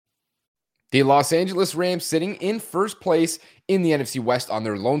The Los Angeles Rams sitting in first place in the NFC West on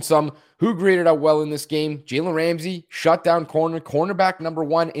their lonesome. Who graded out well in this game? Jalen Ramsey, shutdown cornerback number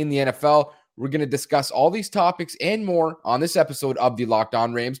 1 in the NFL. We're going to discuss all these topics and more on this episode of the Locked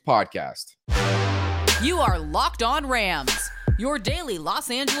On Rams podcast. You are Locked On Rams, your daily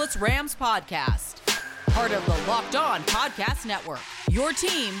Los Angeles Rams podcast. Part of the Locked On Podcast Network, your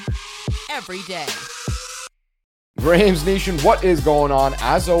team every day. Rams Nation, what is going on?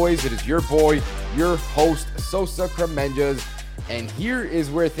 As always, it is your boy, your host, Sosa Cremenjas, and here is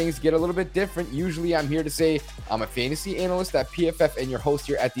where things get a little bit different. Usually I'm here to say I'm a fantasy analyst at PFF and your host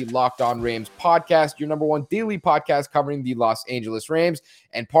here at the Locked On Rams podcast, your number one daily podcast covering the Los Angeles Rams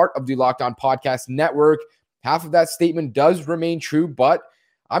and part of the Locked On Podcast Network. Half of that statement does remain true, but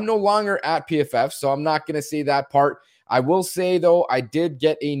I'm no longer at PFF, so I'm not going to say that part. I will say, though, I did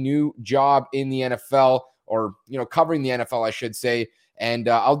get a new job in the NFL, or, covering the NFL, I should say. And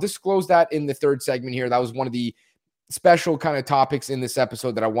I'll disclose that in the third segment here. That was one of the special kind of topics in this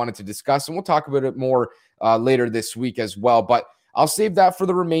episode that I wanted to discuss. And we'll talk about it more later this week as well. But I'll save that for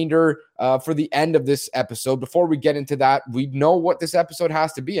the remainder, for the end of this episode. Before we get into that, we know what this episode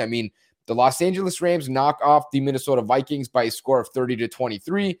has to be. I mean, the Los Angeles Rams knock off the Minnesota Vikings by a score of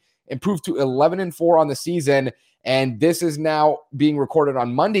 30-23, improved to 11-4 on the season. And this is now being recorded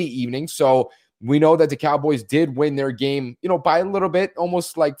on Monday evening. So we know that the Cowboys did win their game, by a little bit,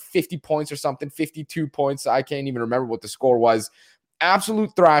 almost like 50 points or something, 52 points. I can't even remember what the score was. Absolute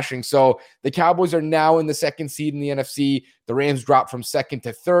thrashing. So the Cowboys are now in the second seed in the NFC. The Rams dropped from second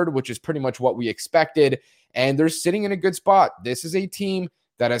to third, which is pretty much what we expected. And they're sitting in a good spot. This is a team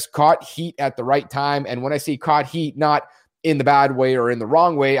that has caught heat at the right time. And when I say caught heat, not in the bad way or in the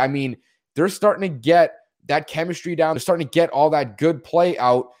wrong way, I mean, they're starting to get that chemistry down. They're starting to get all that good play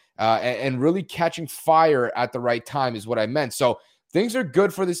out. And really catching fire at the right time is what I meant. So things are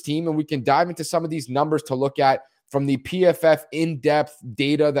good for this team, and we can dive into some of these numbers to look at from the PFF in-depth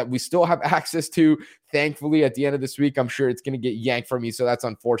data that we still have access to. Thankfully, at the end of this week, I'm sure it's going to get yanked from me, so that's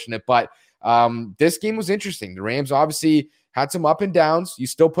unfortunate. But this game was interesting. The Rams obviously had some up and downs. You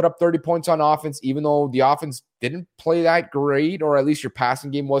still put up 30 points on offense, even though the offense didn't play that great, or at least your passing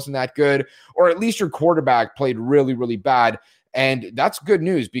game wasn't that good, or at least your quarterback played really, really bad. And that's good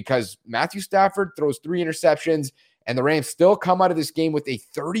news because Matthew Stafford throws 3 interceptions and the Rams still come out of this game with a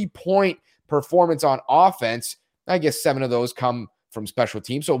 30-point performance on offense. I guess 7 of those come from special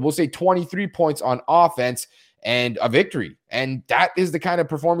teams. So we'll say 23 points on offense and a victory. And that is the kind of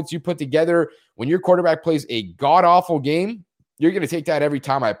performance you put together when your quarterback plays a god-awful game. You're going to take that every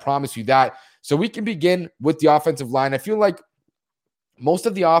time. I promise you that. So we can begin with the offensive line. I feel like most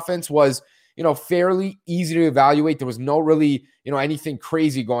of the offense was fairly easy to evaluate. There was no really, anything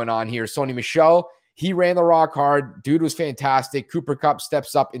crazy going on here. Sony Michel, he ran the rock hard. Dude was fantastic. Cooper Kupp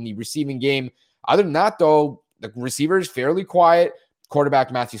steps up in the receiving game. Other than that, though, the receivers fairly quiet.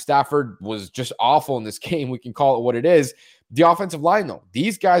 Quarterback Matthew Stafford was just awful in this game. We can call it what it is. The offensive line, though,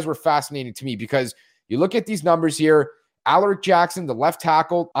 these guys were fascinating to me because you look at these numbers here. Alaric Jackson, the left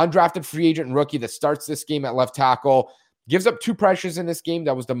tackle, undrafted free agent and rookie that starts this game at left tackle, gives up 2 pressures in this game.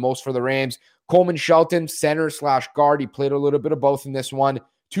 That was the most for the Rams. Coleman Shelton, center/guard. He played a little bit of both in this one.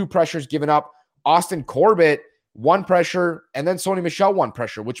 2 pressures given up. Austin Corbett, 1 pressure. And then Sony Michel, 1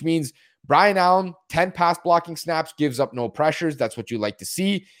 pressure, which means Brian Allen, 10 pass blocking snaps, gives up no pressures. That's what you like to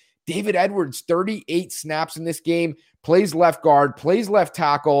see. David Edwards, 38 snaps in this game. Plays left guard, plays left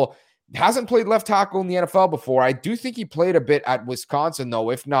tackle. Hasn't played left tackle in the NFL before. I do think he played a bit at Wisconsin, though,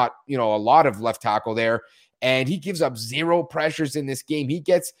 if not, a lot of left tackle there. And he gives up 0 pressures in this game. He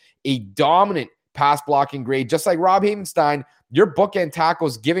gets a dominant pass blocking grade, just like Rob Havenstein. Your bookend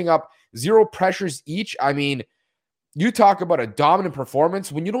tackles giving up 0 pressures each. I mean, you talk about a dominant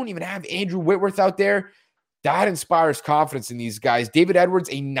performance when you don't even have Andrew Whitworth out there. That inspires confidence in these guys. David Edwards,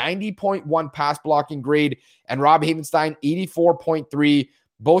 a 90.1 pass blocking grade, and Rob Havenstein, 84.3.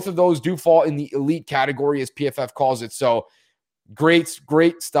 Both of those do fall in the elite category, as PFF calls it. So great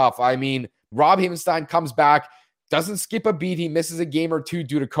stuff. I mean, Rob Havenstein comes back, doesn't skip a beat. He misses a game or 2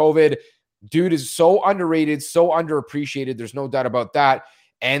 due to COVID. Dude is so underrated, so underappreciated. There's no doubt about that.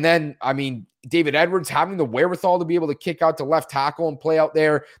 And then, I mean, David Edwards having the wherewithal to be able to kick out to left tackle and play out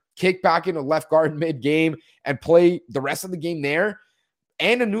there, kick back into left guard mid-game and play the rest of the game there.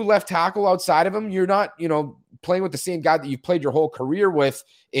 And a new left tackle outside of him. You're not, playing with the same guy that you've played your whole career with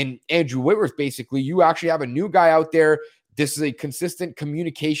in Andrew Whitworth, basically. You actually have a new guy out there. This is a consistent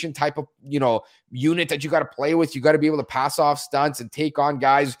communication type of, unit that you got to play with. You got to be able to pass off stunts and take on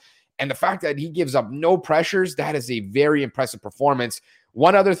guys. And the fact that he gives up no pressures, that is a very impressive performance.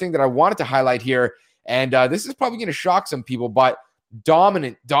 One other thing that I wanted to highlight here, and this is probably going to shock some people, but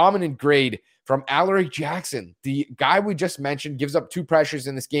dominant grade from Alaric Jackson. The guy we just mentioned gives up 2 pressures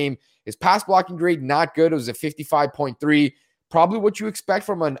in this game. His pass blocking grade, not good. It was a 55.3. Probably what you expect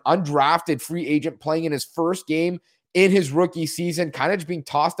from an undrafted free agent playing in his first game in his rookie season, kind of just being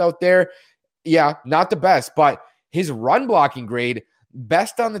tossed out there. Yeah, not the best, but his run blocking grade,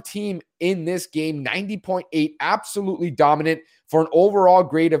 best on the team in this game, 90.8, absolutely dominant for an overall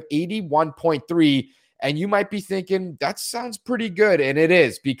grade of 81.3. And you might be thinking, that sounds pretty good. And it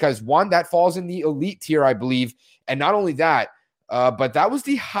is, because one, that falls in the elite tier, I believe. And not only that, but that was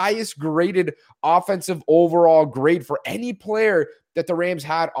the highest graded offensive overall grade for any player that the Rams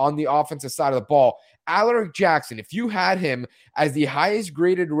had on the offensive side of the ball. Alaric Jackson, if you had him as the highest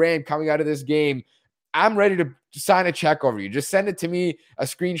graded Ram coming out of this game, I'm ready to sign a check over you. Just send it to me, a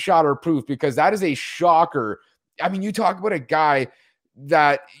screenshot or proof, because that is a shocker. I mean, you talk about a guy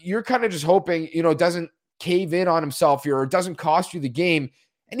that you're kind of just hoping, doesn't cave in on himself here or doesn't cost you the game.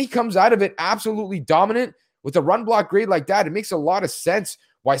 And he comes out of it absolutely dominant with a run block grade like that. It makes a lot of sense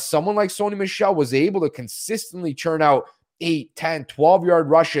why someone like Sony Michel was able to consistently churn out 8, 10, 12-yard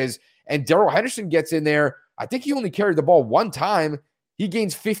rushes. And Darrell Henderson gets in there. I think he only carried the ball one time. He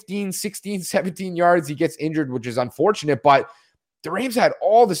gains 15, 16, 17 yards. He gets injured, which is unfortunate. But the Rams had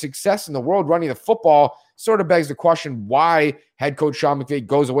all the success in the world running the football. Sort of begs the question why head coach Sean McVay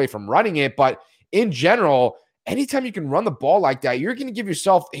goes away from running it. But in general, anytime you can run the ball like that, you're going to give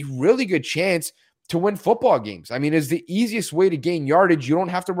yourself a really good chance to win football games. I mean, it's the easiest way to gain yardage. You don't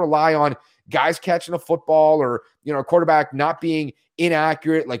have to rely on guys catching a football or, a quarterback not being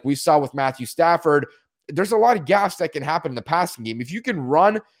inaccurate like we saw with Matthew Stafford. There's a lot of gaps that can happen in the passing game. If you can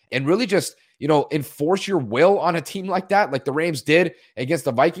run and really just, enforce your will on a team like that, like the Rams did against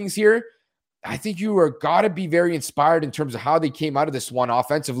the Vikings here, I think you are got to be very inspired in terms of how they came out of this one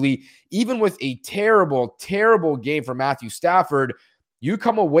offensively. Even with a terrible, terrible game for Matthew Stafford, you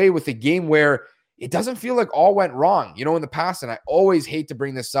come away with a game where it doesn't feel like all went wrong. In the past, and I always hate to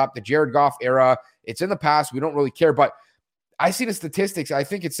bring this up, the Jared Goff era, it's in the past. We don't really care, but I see the statistics. I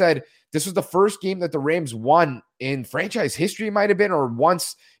think it said this was the first game that the Rams won in franchise history, might have been, or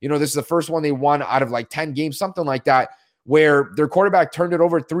once, this is the first one they won out of like 10 games, something like that, where their quarterback turned it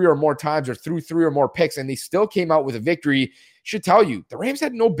over 3 or more times or threw 3 or more picks, and they still came out with a victory. Should tell you, the Rams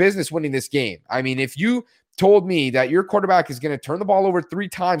had no business winning this game. I mean, if you told me that your quarterback is going to turn the ball over 3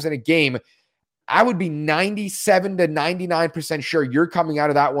 times in a game, I would be 97 to 99% sure you're coming out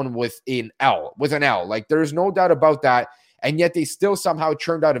of that one with an L. Like, there's no doubt about that. And yet they still somehow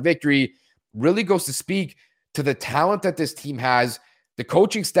churned out a victory. Really goes to speak to the talent that this team has, the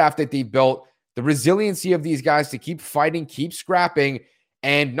coaching staff that they built, the resiliency of these guys to keep fighting, keep scrapping.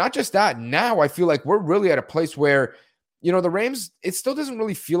 And not just that, now I feel like we're really at a place where, the Rams, it still doesn't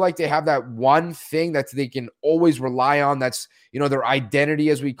really feel like they have that one thing that they can always rely on. That's, their identity,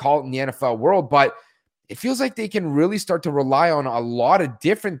 as we call it in the NFL world. But it feels like they can really start to rely on a lot of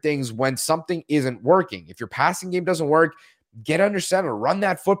different things when something isn't working. If your passing game doesn't work, get under center, run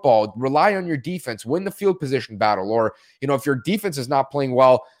that football, rely on your defense, win the field position battle. Or, if your defense is not playing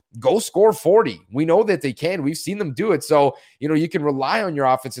well, go score 40. We know that they can. We've seen them do it. So, you can rely on your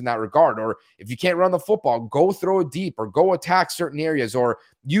offense in that regard. Or if you can't run the football, go throw it deep or go attack certain areas or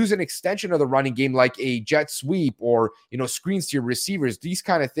use an extension of the running game like a jet sweep or, screens to your receivers, these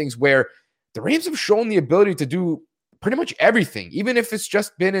kind of things where the Rams have shown the ability to do pretty much everything, even if it's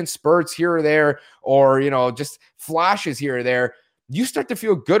just been in spurts here or there or, just flashes here or there. You start to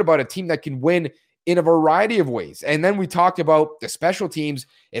feel good about a team that can win in a variety of ways. And then we talked about the special teams.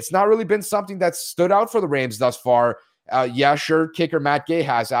 It's not really been something that's stood out for the Rams thus far. Yeah, sure, kicker Matt Gay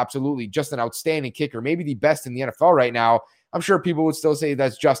has absolutely just an outstanding kicker, maybe the best in the NFL right now. I'm sure people would still say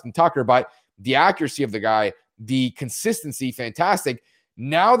that's Justin Tucker, but the accuracy of the guy, the consistency, fantastic.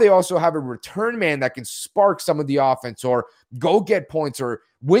 Now they also have a return man that can spark some of the offense or go get points or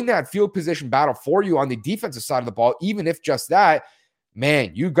win that field position battle for you on the defensive side of the ball, even if just that.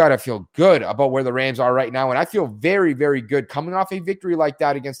 Man, you got to feel good about where the Rams are right now. And I feel very, very good coming off a victory like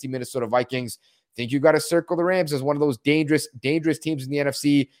that against the Minnesota Vikings. I think you got to circle the Rams as one of those dangerous teams in the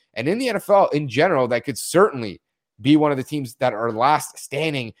NFC and in the NFL in general that could certainly be one of the teams that are last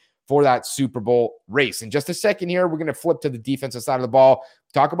standing for that Super Bowl race. In just a second here, we're going to flip to the defensive side of the ball,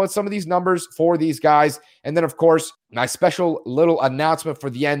 talk about some of these numbers for these guys. And then, of course, my special little announcement for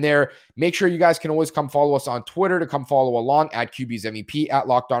the end there. Make sure you guys can always come follow us on Twitter to come follow along at QB's MEP, at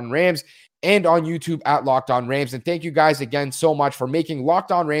Locked On Rams, and on YouTube at Locked On Rams. And thank you guys again so much for making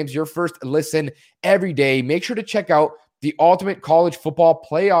Locked On Rams your first listen every day. Make sure to check out the Ultimate College Football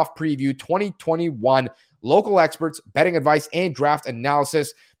Playoff Preview 2021. Local experts, betting advice, and draft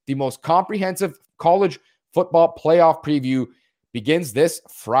analysis. The most comprehensive college football playoff preview begins this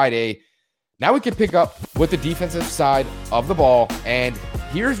Friday. Now we can pick up with the defensive side of the ball, and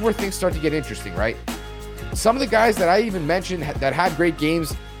here's where things start to get interesting, right? Some of the guys that I even mentioned that had great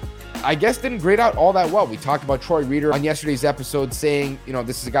games, I guess didn't grade out all that well. We talked about Troy Reeder on yesterday's episode saying,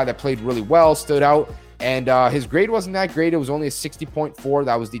 this is a guy that played really well, stood out, and his grade wasn't that great. It was only a 60.4.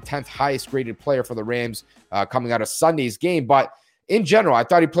 That was the 10th highest graded player for the Rams coming out of Sunday's game. But in general, I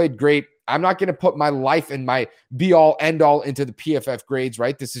thought he played great. I'm not going to put my life and my be-all, end-all into the PFF grades,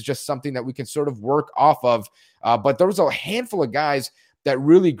 right? This is just something that we can sort of work off of. But there was a handful of guys that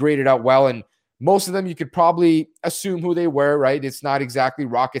really graded out well, and most of them you could probably assume who they were, right? It's not exactly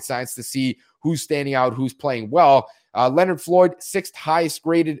rocket science to see who's standing out, who's playing well. Leonard Floyd, 6th highest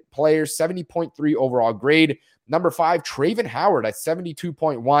graded player, 70.3 overall grade. Number 5, Travin Howard at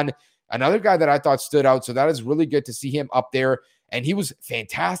 72.1. Another guy that I thought stood out, so that is really good to see him up there. And he was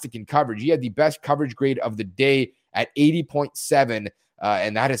fantastic in coverage. He had the best coverage grade of the day at 80.7.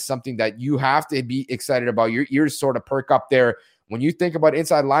 And that is something that you have to be excited about. Your ears sort of perk up there. When you think about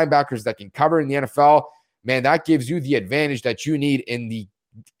inside linebackers that can cover in the NFL, man, that gives you the advantage that you need in the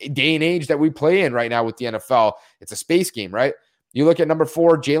day and age that we play in right now with the NFL. It's a space game, right? You look at number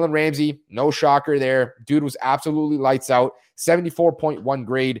 4, Jalen Ramsey. No shocker there. Dude was absolutely lights out. 74.1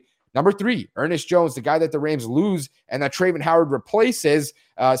 grade. Number 3, Ernest Jones, the guy that the Rams lose and that Travin Howard replaces,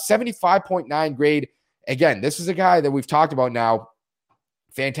 75.9 grade. Again, this is a guy that we've talked about now.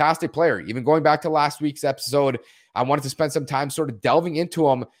 Fantastic player. Even going back to last week's episode, I wanted to spend some time sort of delving into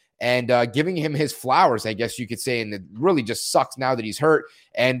him and giving him his flowers, I guess you could say. And it really just sucks now that he's hurt.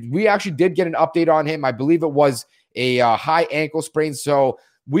 And we actually did get an update on him. I believe it was a high ankle sprain. So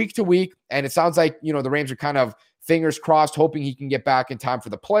week to week, and it sounds like, the Rams are kind of fingers crossed, hoping he can get back in time for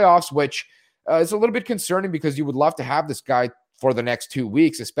the playoffs, which is a little bit concerning because you would love to have this guy for the next 2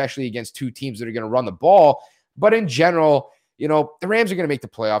 weeks, especially against 2 teams that are going to run the ball. But in general, the Rams are going to make the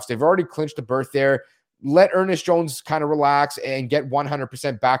playoffs. They've already clinched a berth there. Let Ernest Jones kind of relax and get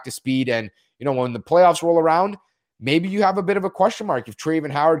 100% back to speed. And, when the playoffs roll around, maybe you have a bit of a question mark if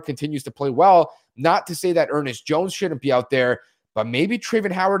Travin Howard continues to play well. Not to say that Ernest Jones shouldn't be out there, but maybe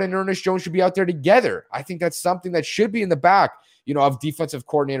Travin Howard and Ernest Jones should be out there together. I think that's something that should be in the back, of defensive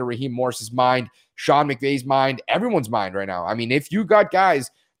coordinator Raheem Morris's mind, Sean McVay's mind, everyone's mind right now. I mean, if you got guys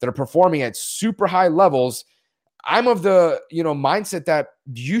that are performing at super high levels, I'm of the, mindset that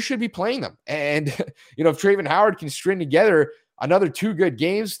you should be playing them. And, if Travin Howard can string together another 2 good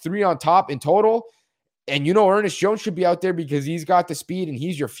games, 3 on top in total, and Ernest Jones should be out there because he's got the speed and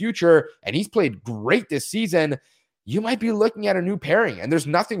he's your future and he's played great this season, you might be looking at a new pairing. And there's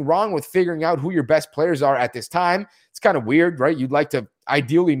nothing wrong with figuring out who your best players are at this time. It's kind of weird, right? You'd like to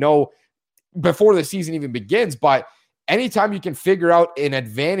ideally know before the season even begins, but anytime you can figure out an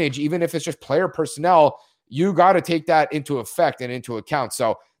advantage, even if it's just player personnel, you got to take that into effect and into account.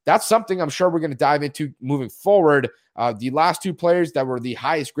 So that's something I'm sure we're going to dive into moving forward. The last 2 players that were the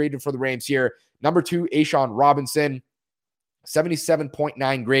highest graded for the Rams here, number 2, Ashawn Robinson,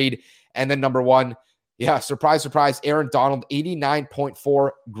 77.9 grade. And then number 1, surprise, surprise, Aaron Donald, 89.4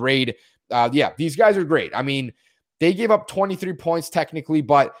 grade. These guys are great. I mean, they gave up 23 points technically,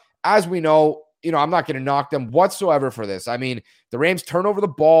 but as we know, I'm not going to knock them whatsoever for this. I mean, the Rams turn over the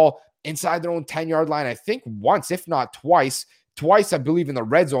ball inside their own 10-yard line, I think once, if not twice, I believe in the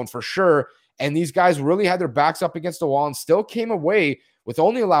red zone for sure. And these guys really had their backs up against the wall and still came away with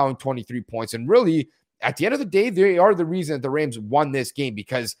only allowing 23 points. And really, at the end of the day, they are the reason that the Rams won this game,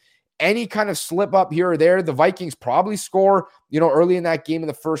 because any kind of slip up here or there, the Vikings probably score, early in that game in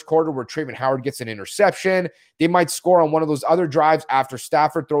the first quarter where Travin Howard gets an interception. They might score on one of those other drives after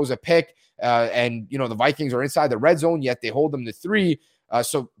Stafford throws a pick and the Vikings are inside the red zone, yet they hold them to 3.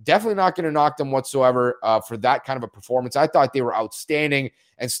 So definitely not going to knock them whatsoever for that kind of a performance. I thought they were outstanding,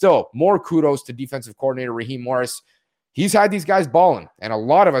 and still more kudos to defensive coordinator Raheem Morris. He's had these guys balling, and a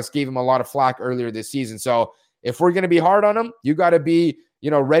lot of us gave him a lot of flack earlier this season. So if we're going to be hard on him, you got to be,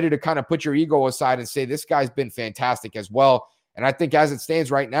 ready to kind of put your ego aside and say, this guy's been fantastic as well. And I think as it stands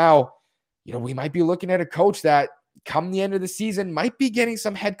right now, we might be looking at a coach that come the end of the season might be getting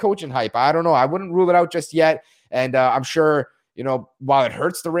some head coaching hype. I don't know. I wouldn't rule it out just yet. And I'm sure, while it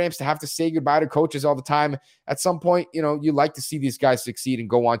hurts the Rams to have to say goodbye to coaches all the time, at some point, you like to see these guys succeed and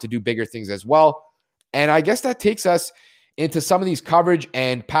go on to do bigger things as well. And I guess that takes us into some of these coverage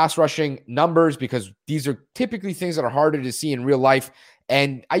and pass rushing numbers, because these are typically things that are harder to see in real life.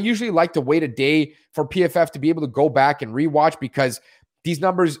 And I usually like to wait a day for PFF to be able to go back and rewatch, because these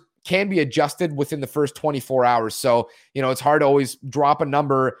numbers can be adjusted within the first 24 hours. So, it's hard to always drop a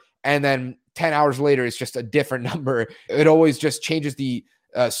number and then 10 hours later, it's just a different number. It always just changes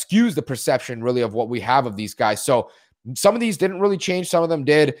skews the perception really of what we have of these guys. So Some of these didn't really change. Some of them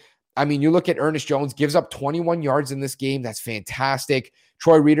did. I mean, you look at Ernest Jones, gives up 21 yards in this game. That's fantastic.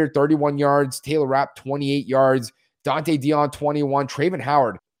 Troy Reeder, 31 yards. Taylor Rapp, 28 yards. Dante Dion, 21. Travin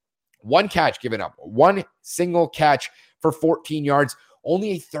Howard, one catch given up. One single catch for 14 yards.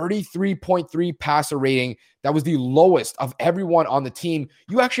 Only a 33.3 passer rating. That was the lowest of everyone on the team.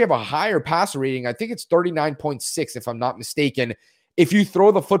 You actually have a higher passer rating. I think it's 39.6 if I'm not mistaken, if you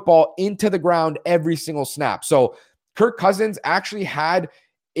throw the football into the ground every single snap. So Kirk Cousins actually had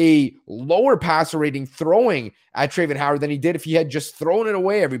a lower passer rating throwing at Travin Howard than he did if he had just thrown it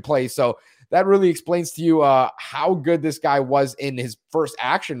away every play. So that really explains to you how good this guy was in his first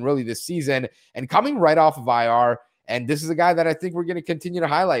action really this season and coming right off of IR. And this is a guy that I think we're going to continue to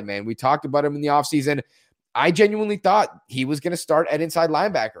highlight, man. We talked about him in the offseason. I genuinely thought he was going to start at inside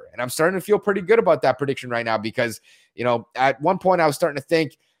linebacker. And I'm starting to feel pretty good about that prediction right now because, at one point I was starting to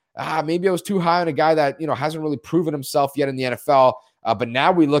think, maybe I was too high on a guy that, hasn't really proven himself yet in the NFL. But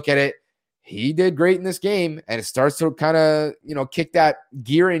now we look at it, he did great in this game. And it starts to kind of, kick that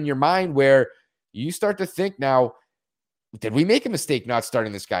gear in your mind where you start to think now, did we make a mistake not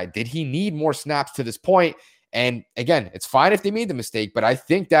starting this guy? Did he need more snaps to this point? And again, it's fine if they made the mistake, but I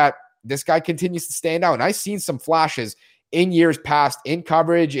think that this guy continues to stand out. And I've seen some flashes in years past in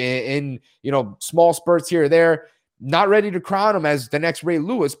coverage, in small spurts here or there. Not ready to crown him as the next Ray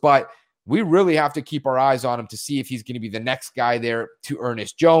Lewis, but we really have to keep our eyes on him to see if he's going to be the next guy there to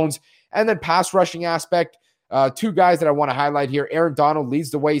Ernest Jones. And then pass rushing aspect, two guys that I want to highlight here. Aaron Donald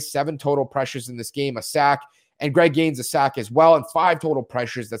leads the way, 7 total pressures in this game, a sack, and Greg Gaines a sack as well, and 5 total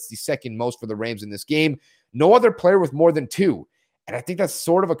pressures. That's the second most for the Rams in this game. No other player with more than 2. And I think that's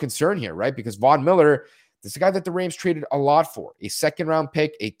sort of a concern here, right? Because Von Miller, this is a guy that the Rams traded a lot for, a second-round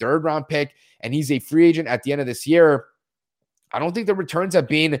pick, a third-round pick, and he's a free agent at the end of this year. I don't think the returns have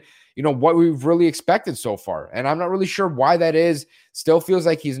been, what we've really expected so far. And I'm not really sure why that is. Still feels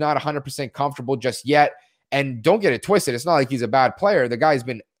like he's not 100% comfortable just yet. And don't get it twisted. It's not like he's a bad player. The guy's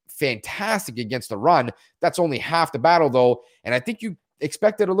been fantastic against the run. That's only half the battle, though. And I think you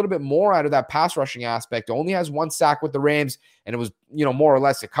expected a little bit more out of that pass rushing aspect. Only has 1 sack with the Rams, and it was, more or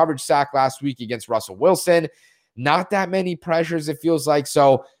less a coverage sack last week against Russell Wilson. Not that many pressures, it feels like.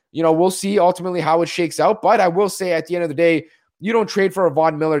 So, we'll see ultimately how it shakes out. But I will say at the end of the day, you don't trade for a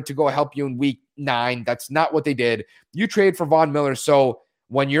Von Miller to go help you in week 9. That's not what they did. You trade for Von Miller. So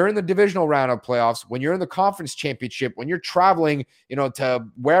when you're in the divisional round of playoffs, when you're in the conference championship, when you're traveling, to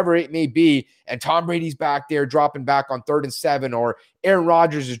wherever it may be, and Tom Brady's back there dropping back on 3rd and 7, or Aaron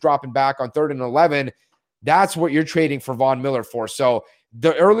Rodgers is dropping back on 3rd and 11, that's what you're trading for Von Miller for. So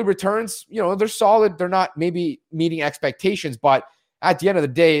the early returns, they're solid. They're not maybe meeting expectations, but at the end of the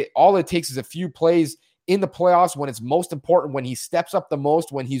day, all it takes is a few plays in the playoffs when it's most important, when he steps up the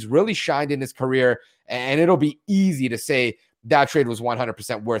most, when he's really shined in his career, and it'll be easy to say that trade was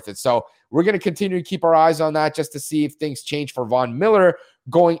 100% worth it. So we're going to continue to keep our eyes on that just to see if things change for Von Miller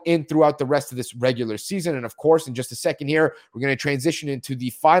going in throughout the rest of this regular season. And of course, in just a second here, we're going to transition into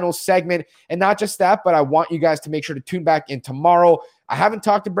the final segment. And not just that, but I want you guys to make sure to tune back in tomorrow. I haven't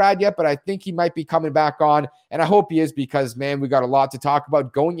talked to Brad yet, but I think he might be coming back on. And I hope he is because, man, we got a lot to talk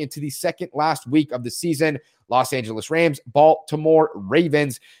about going into the second last week of the season. Los Angeles Rams, Baltimore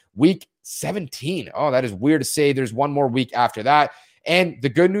Ravens, week 17. Oh, that is weird to say. There's one more week after that. And the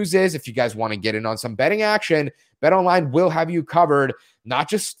good news is, if you guys want to get in on some betting action, BetOnline will have you covered, not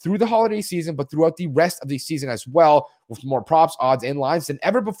just through the holiday season, but throughout the rest of the season as well, with more props, odds, and lines than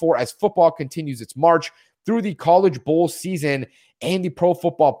ever before as football continues its march through the college bowl season and the pro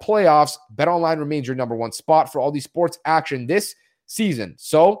football playoffs. BetOnline remains your number one spot for all the sports action this season.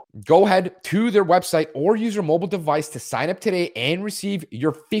 So go ahead to their website or use your mobile device to sign up today and receive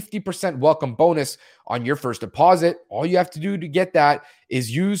your 50% welcome bonus on your first deposit. All you have to do to get that is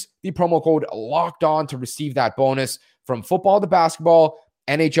use the promo code LOCKEDON to receive that bonus from football to basketball,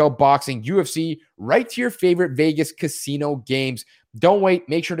 NHL, boxing, UFC, right to your favorite Vegas casino games. Don't wait.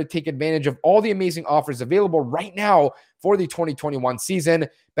 Make sure to take advantage of all the amazing offers available right now for the 2021 season.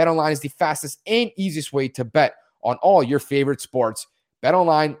 BetOnline is the fastest and easiest way to bet on all your favorite sports.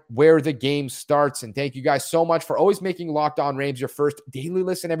 BetOnline, where the game starts. And thank you guys so much for always making Locked On Rams your first daily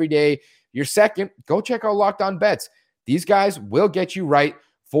listen every day. Your second, go check out Locked On Bets. These guys will get you right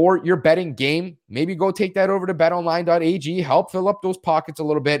for your betting game. Maybe go take that over to betonline.ag. Help fill up those pockets a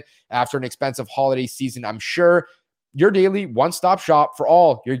little bit after an expensive holiday season. I'm sure your daily one-stop shop for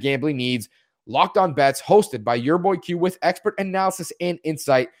all your gambling needs. Locked On Bets, hosted by your boy Q, with expert analysis and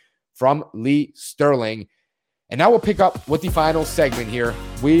insight from Lee Sterling. And now we'll pick up with the final segment here.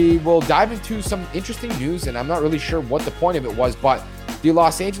 We will dive into some interesting news, and I'm not really sure what the point of it was, but the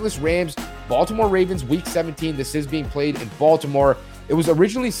Los Angeles Rams, Baltimore Ravens, Week 17. This is being played in Baltimore. It was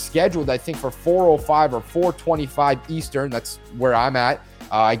originally scheduled, I think, for 4:05 or 4:25 Eastern. That's where I'm at.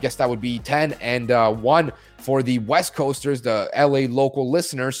 I guess that would be 10 and 1 for the West Coasters, the LA local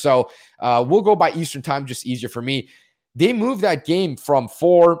listeners. So we'll go by Eastern time, just easier for me. They moved that game from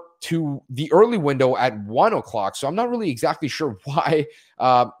 4 to the early window at 1 o'clock. So I'm not really exactly sure why.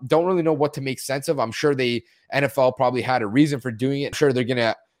 Don't really know what to make sense of. I'm sure the NFL probably had a reason for doing it. I'm sure they're going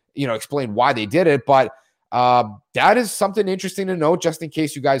to, explain why they did it. But that is something interesting to note, just in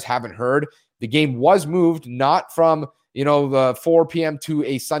case you guys haven't heard. The game was moved, not from, the 4 p.m. to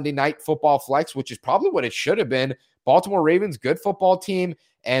a Sunday night football flex, which is probably what it should have been. Baltimore Ravens, good football team,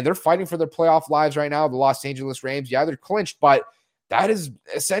 and they're fighting for their playoff lives right now. The Los Angeles Rams, yeah, they're clinched, but that is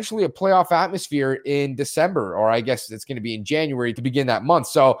essentially a playoff atmosphere in December, or I guess it's going to be in January to begin that month.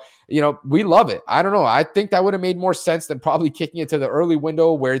 So, we love it. I don't know. I think that would have made more sense than probably kicking it to the early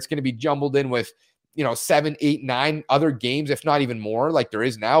window where it's going to be jumbled in with, 7, 8, 9 other games, if not even more, like there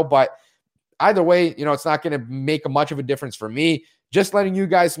is now. But either way, it's not going to make much of a difference for me. Just letting you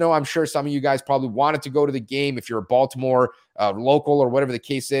guys know, I'm sure some of you guys probably wanted to go to the game if you're a Baltimore local or whatever the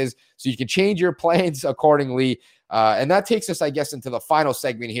case is, so you can change your plans accordingly. And that takes us, I guess, into the final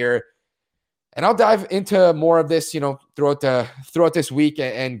segment here. And I'll dive into more of this, throughout this week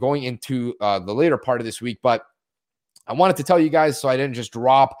and going into the later part of this week. But I wanted to tell you guys so I didn't just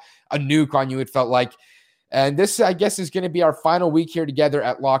drop a nuke on you, it felt like. And this, I guess, is going to be our final week here together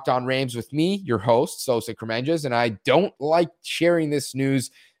at Locked On Rams with me, your host, Sosa Cremenges. And I don't like sharing this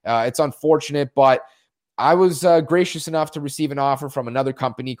news. It's unfortunate, but I was gracious enough to receive an offer from another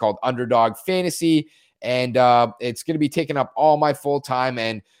company called Underdog Fantasy. And it's going to be taking up all my full time.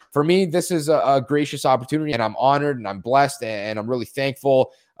 And for me, this is a gracious opportunity. And I'm honored and I'm blessed. And I'm really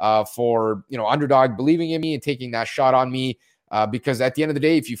thankful for, Underdog believing in me and taking that shot on me. Because at the end of the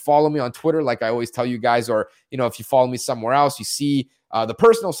day, if you follow me on Twitter, like I always tell you guys, or, if you follow me somewhere else, you see the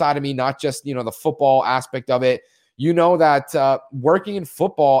personal side of me, not just, the football aspect of it. That working in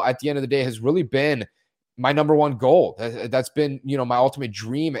football at the end of the day has really been my number one goal. That's been, my ultimate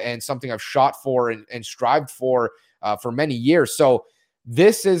dream and something I've shot for and strived for many years. So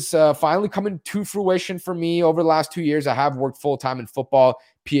this is finally coming to fruition for me over the last 2 years. I have worked full-time in football,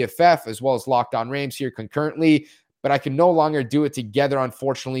 PFF, as well as Locked On Rams here concurrently, but I can no longer do it together,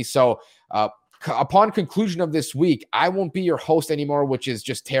 unfortunately. So upon conclusion of this week, I won't be your host anymore, which is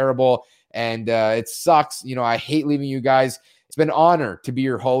just terrible. And it sucks. I hate leaving you guys. It's been an honor to be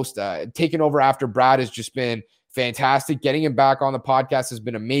your host. Taking over after Brad has just been fantastic. Getting him back on the podcast has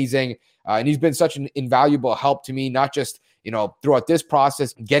been amazing. And he's been such an invaluable help to me, not just, throughout this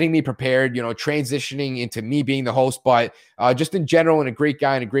process, getting me prepared, transitioning into me being the host, but just in general, and a great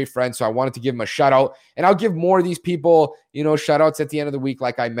guy and a great friend. So I wanted to give him a shout out, and I'll give more of these people, shout outs at the end of the week.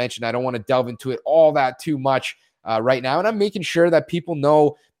 Like I mentioned, I don't want to delve into it all that too much right now. And I'm making sure that people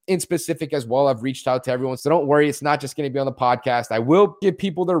know in specific as well. I've reached out to everyone. So don't worry. It's not just going to be on the podcast. I will give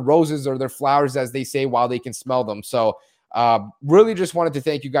people their roses or their flowers, as they say, while they can smell them. So really just wanted to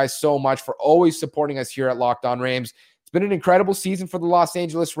thank you guys so much for always supporting us here at Locked On Rams. It's been an incredible season for the Los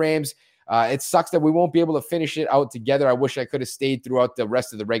Angeles Rams. It sucks that we won't be able to finish it out together. I wish I could have stayed throughout the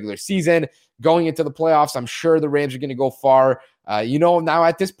rest of the regular season. Going into the playoffs, I'm sure the Rams are going to go far. Now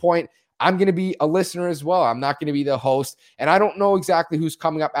at this point, I'm going to be a listener as well. I'm not going to be the host. And I don't know exactly who's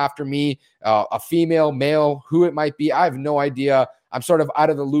coming up after me, a female, male, who it might be. I have no idea. I'm sort of out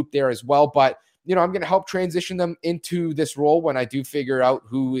of the loop there as well. But, I'm going to help transition them into this role when I do figure out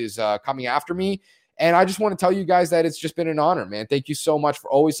who is coming after me. And I just want to tell you guys that it's just been an honor, man. Thank you so much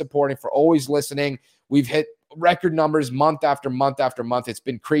for always supporting, for always listening. We've hit record numbers month after month after month. It's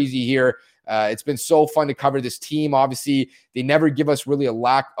been crazy here. It's been so fun to cover this team. Obviously, they never give us really a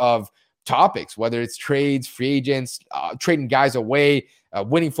lack of topics, whether it's trades, free agents, trading guys away,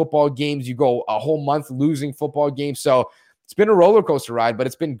 winning football games. You go a whole month losing football games. So it's been a roller coaster ride, but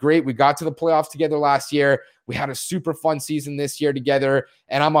it's been great. We got to the playoffs together last year. We had a super fun season this year together,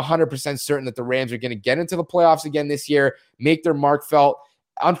 and I'm 100% certain that the Rams are going to get into the playoffs again this year, make their mark felt.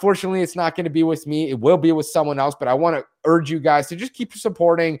 Unfortunately, it's not going to be with me. It will be with someone else, but I want to urge you guys to just keep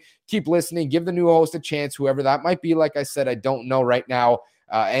supporting, keep listening, give the new host a chance, whoever that might be. Like I said, I don't know right now,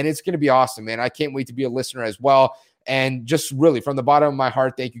 and it's going to be awesome, man. I can't wait to be a listener as well. And just really from the bottom of my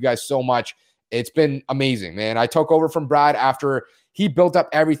heart, thank you guys so much. It's been amazing, man. I took over from Brad after he built up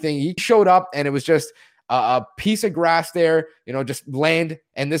everything. He showed up, and it was just a piece of grass there, just land.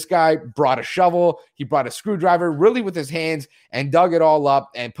 And this guy brought a shovel. He brought a screwdriver really with his hands and dug it all up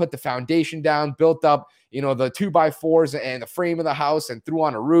and put the foundation down, built up, the 2x4s and the frame of the house and threw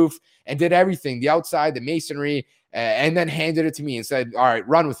on a roof and did everything, the outside, the masonry. and then handed it to me and said, all right,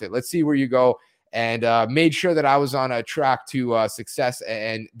 run with it. Let's see where you go. And made sure that I was on a track to success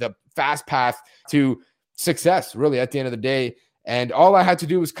and the fast path to success, really, at the end of the day. And all I had to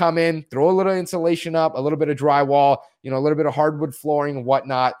do was come in, throw a little insulation up, a little bit of drywall, a little bit of hardwood flooring and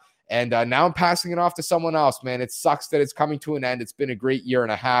whatnot. And now I'm passing it off to someone else, man. It sucks that it's coming to an end. It's been a great year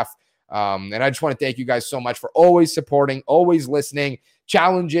and a half. And I just want to thank you guys so much for always supporting, always listening,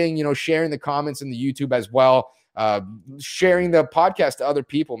 challenging, sharing the comments in the YouTube as well, sharing the podcast to other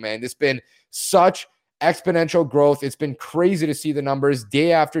people, man. It's been such exponential growth. It's been crazy to see the numbers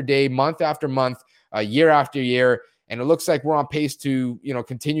day after day, month after month, year after year. And it looks like we're on pace to,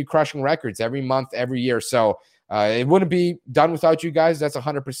 continue crushing records every month, every year. So it wouldn't be done without you guys. That's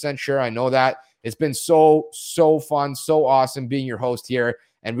 100% sure. I know that. It's been so fun, so awesome being your host here.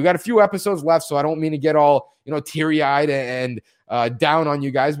 And we got a few episodes left, so I don't mean to get all, teary-eyed and down on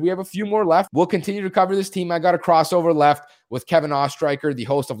you guys. We have a few more left. We'll continue to cover this team. I got a crossover left with Kevin Ostreicher, the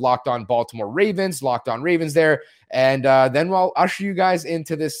host of Locked On Baltimore Ravens, Locked On Ravens there. And then we'll usher you guys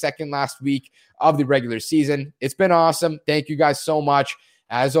into this second last week of the regular season. It's been awesome. Thank you guys so much.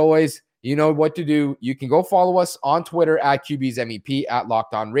 As always, you know what to do. You can go follow us on Twitter at QBsMEP, at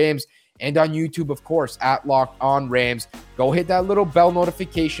Locked On Rams, and on YouTube, of course, at Locked On Rams. Go hit that little bell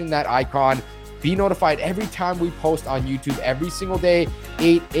notification, that icon. Be notified every time we post on YouTube every single day,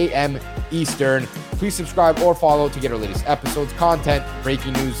 8 a.m. Eastern. Please subscribe or follow to get our latest episodes, content,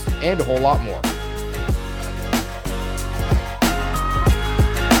 breaking news, and a whole lot more.